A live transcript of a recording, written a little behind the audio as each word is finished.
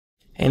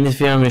In this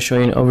video, I'm going to show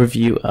you an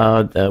overview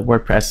of the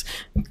WordPress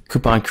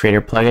coupon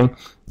creator plugin.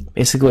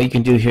 Basically, what you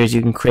can do here is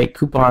you can create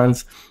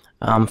coupons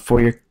for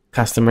your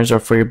customers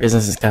or for your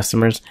business's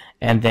customers,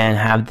 and then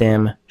have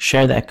them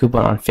share that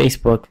coupon on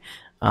Facebook,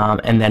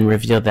 and then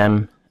reveal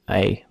them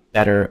a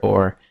better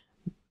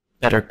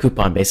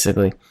coupon,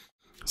 basically.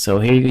 So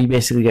here you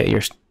basically get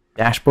your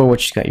dashboard,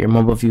 which you got your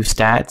mobile view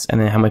stats,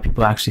 and then how many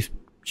people actually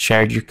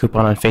shared your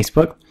coupon on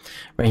Facebook.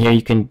 Right here,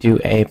 you can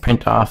do a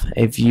print off,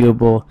 a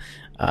viewable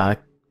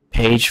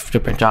page to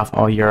print off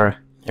all your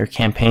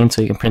campaigns,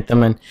 so you can print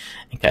them and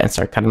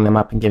start cutting them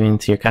up and giving them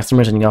to your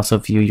customers. And you can also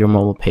view your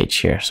mobile page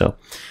here. So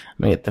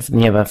you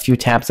have a few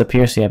tabs up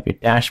here. So you have your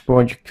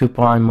dashboard, your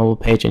coupon, mobile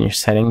page, and your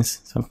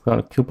settings. So I'm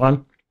going to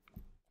coupon,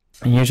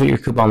 and here's what your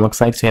coupon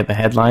looks like. So you have a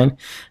headline,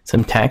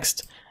 some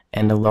text,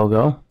 and a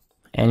logo.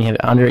 And you have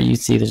under it, you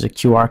see there's a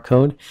QR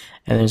code,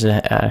 and there's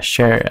a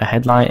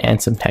headline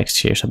and some text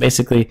here. So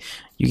basically,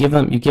 you give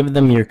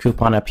them your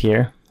coupon up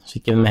here. So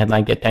you give them a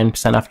headline, get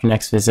 10% off your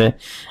next visit,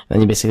 and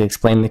then you basically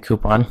explain the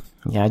coupon.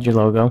 You add your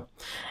logo,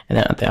 and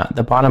then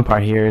the bottom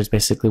part here is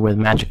basically where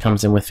the magic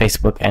comes in with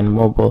Facebook and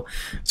mobile.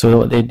 So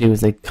what they do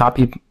is they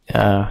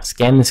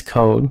scan this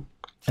code,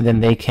 and then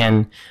they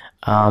can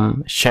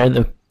share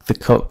the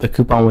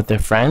coupon with their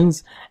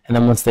friends. And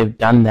then once they've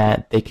done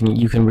that,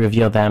 you can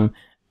reveal them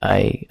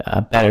a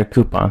better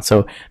coupon.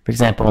 So for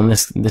example, in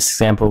this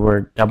example,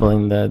 we're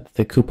doubling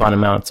the coupon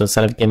amount. So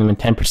instead of giving them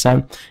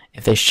 10%,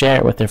 if they share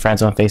it with their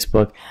friends on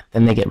Facebook,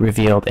 then they get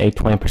revealed a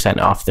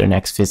 20% off their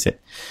next visit.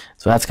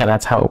 So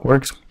that's how it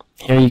works.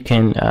 Here you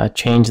can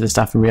change the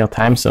stuff in real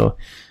time. So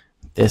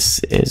this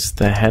is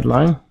the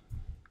headline.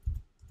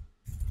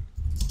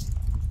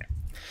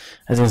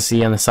 As you can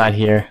see on the side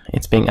here,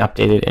 it's being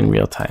updated in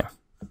real time.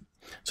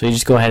 So you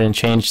just go ahead and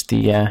change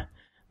the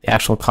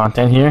actual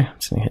content here. I'm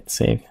just gonna hit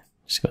save.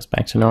 Just goes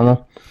back to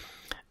normal.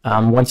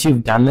 Once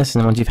you've done this,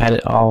 and once you've had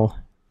it all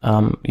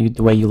the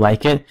way you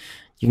like it,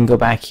 you can go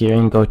back here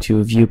and go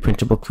to view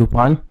printable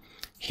coupon.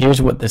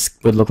 Here's what this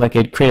would look like.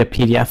 It'd create a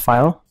PDF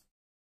file,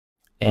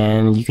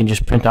 and you can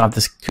just print off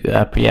this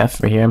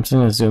PDF right here. I'm just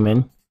going to zoom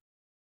in.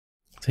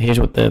 So here's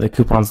what the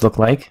coupons look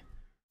like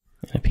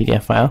in a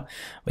PDF file.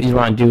 What you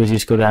want to do is you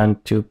just go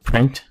down to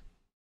print,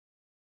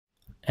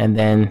 and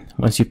then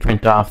once you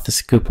print off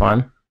this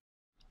coupon,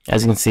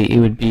 as you can see, it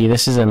would be,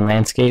 this is in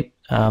landscape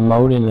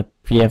mode in the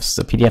PDF,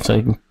 so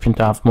you can print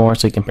off more,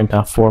 so you can print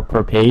off 4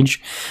 per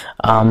page,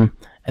 and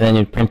then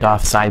you print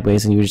off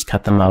sideways, and you just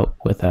cut them out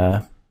with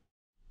the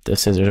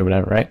scissors or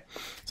whatever, right?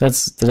 So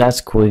that's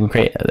cool. You can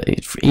create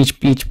each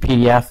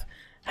PDF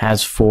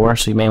has 4,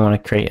 so you may want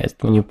to create,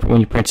 when you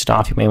print it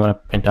off, you may want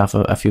to print off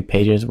a few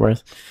pages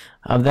worth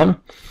of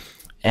them,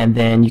 and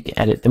then you can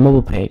edit the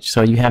mobile page.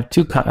 So you have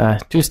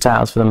two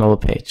styles for the mobile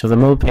page. So the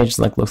mobile page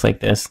looks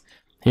like this.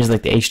 Here's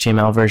like the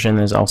HTML version.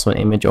 There's also an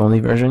image only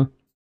version.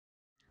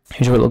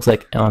 Here's what it looks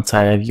like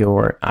outside of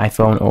your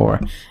iPhone or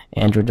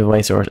Android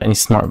device or any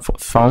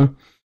smartphone.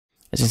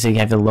 As you can see, you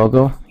have the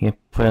logo. You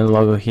put in the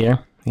logo here.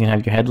 You can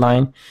have your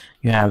headline.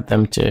 You have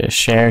them to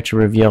share to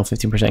reveal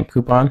 15%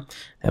 coupon.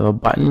 They have a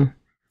button,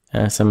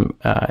 some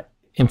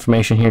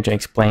information here to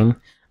explain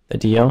the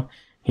deal.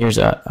 Here's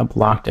a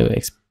block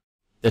to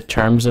the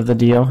terms of the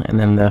deal,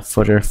 and then the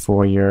footer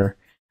for your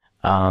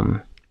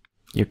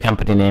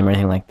company name or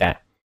anything like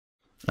that.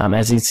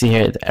 As you can see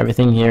here,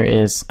 everything here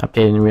is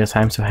updated in real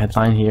time. So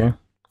headline here,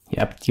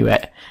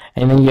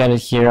 and then you add it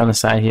here on the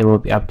side here will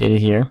be updated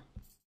here.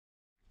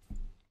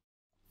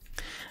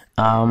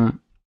 And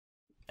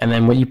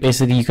then what you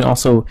can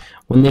also,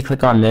 when they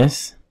click on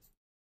this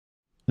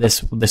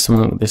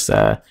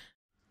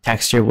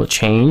text here will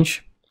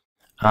change.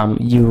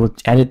 You will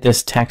edit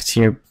this text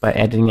here by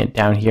editing it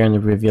down here in the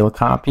reveal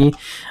copy.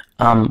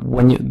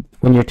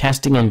 When you're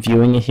testing and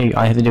viewing it here,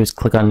 all you have to do is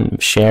click on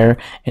share,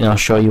 and I'll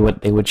show you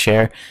what they would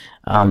share.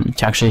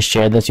 To actually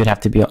share this, you'd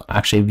have to be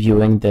actually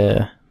viewing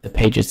the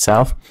page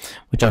itself,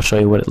 which I'll show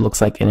you what it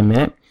looks like in a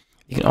minute.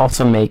 You can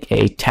also make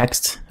a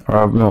text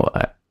or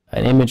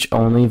an image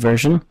only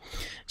version.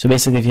 So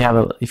basically, if you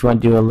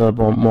want to do a little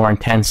bit more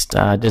intense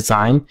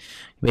design,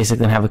 you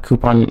basically have a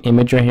coupon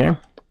image right here,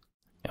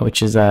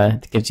 which is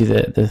gives you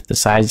the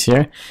size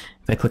here.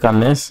 If I click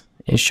on this,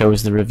 it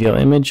shows the reveal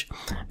image.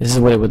 This is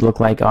what it would look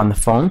like on the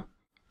phone.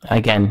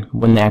 Again,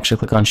 when they actually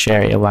click on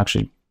share, it will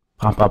actually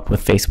pop up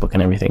with Facebook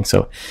and everything.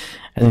 So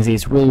as you can see,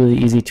 it's really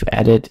easy to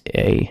edit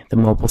the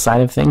mobile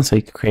side of things. So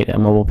you can create a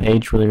mobile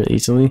page really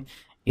easily,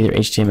 either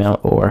HTML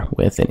or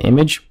with an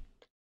image.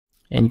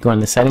 And you go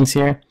in the settings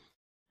here.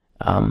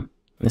 In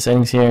the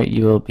settings here,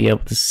 you will be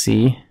able to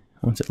see,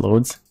 once it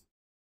loads,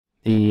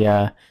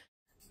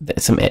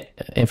 some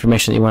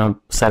information that you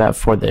want to set up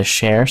for the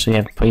share. So you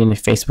have to put in the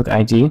Facebook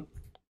ID.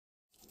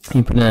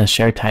 You put in a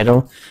share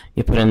title.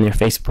 You put in your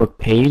Facebook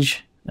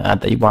page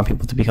that you want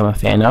people to become a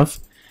fan of,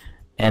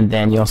 and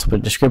then you also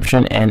put a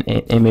description and an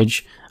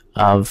image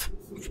of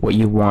what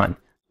you want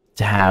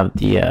to have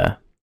the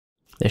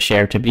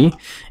share to be.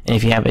 And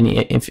if you have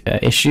any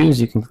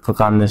issues, you can click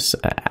on this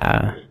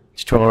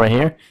tutorial right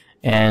here,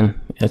 and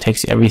it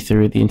takes you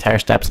through the entire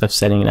steps of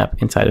setting it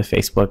up inside of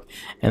Facebook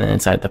and then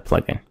inside the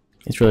plugin.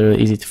 It's really,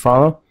 really easy to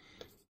follow.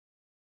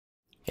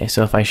 Okay,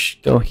 so if I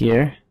go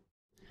here,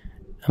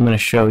 I'm going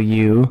to show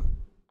you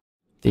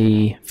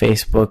the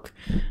Facebook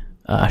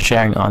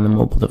sharing on the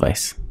mobile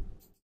device.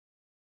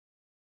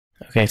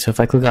 Okay, so if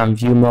I click on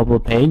View Mobile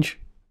Page,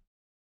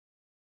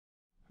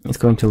 it's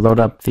going to load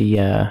up the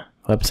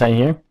website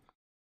here.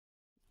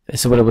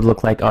 This is what it would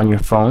look like on your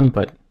phone,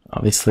 but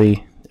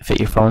obviously fit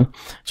your phone.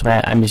 So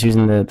I'm just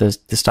using the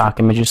stock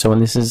images. So when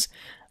this is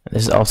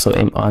also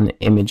on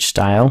image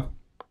style.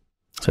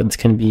 So this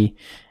can be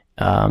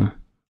an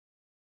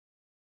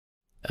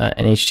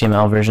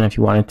HTML version if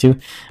you wanted to.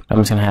 But I'm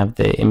just going to have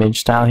the image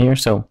style here.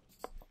 So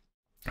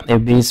they'll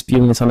be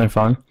viewing this on their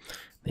phone.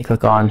 They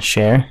click on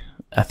share.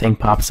 A thing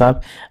pops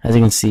up. As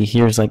you can see,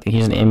 here's an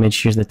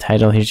image. Here's the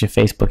title. Here's your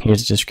Facebook.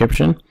 Here's the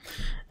description.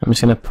 I'm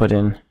just going to put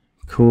in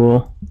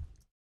cool.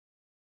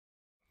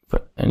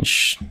 Click on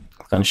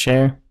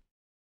share.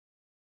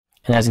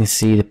 And as you can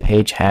see, the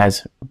page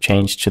has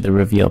changed to the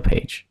reveal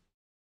page.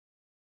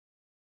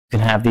 You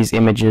can have these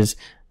images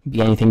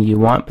be anything you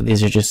want, but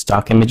these are just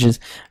stock images.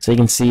 So you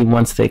can see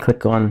once they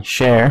click on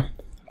share,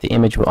 the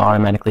image will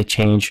automatically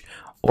change,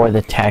 or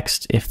the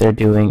text, if they're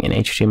doing an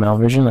HTML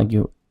version like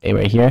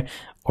right here,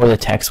 or the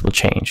text will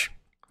change,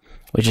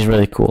 which is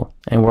really cool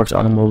and works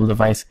on a mobile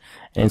device,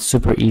 and it's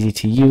super easy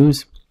to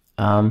use.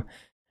 As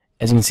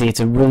you can see, it's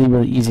a really,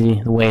 really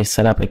easy way to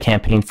set up a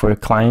campaign for your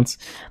clients,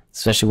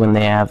 especially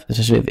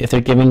if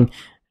they're giving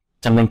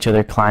something to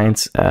their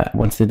clients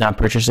once they're done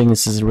purchasing.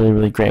 This is a really,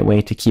 really great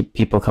way to keep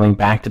people coming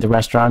back to the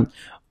restaurant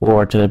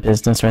or to their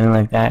business or anything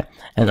like that,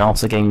 and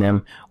also getting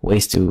them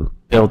ways to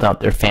build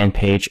out their fan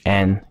page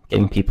and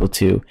getting people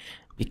to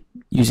be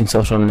using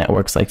social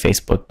networks like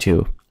Facebook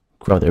to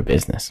grow their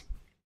business.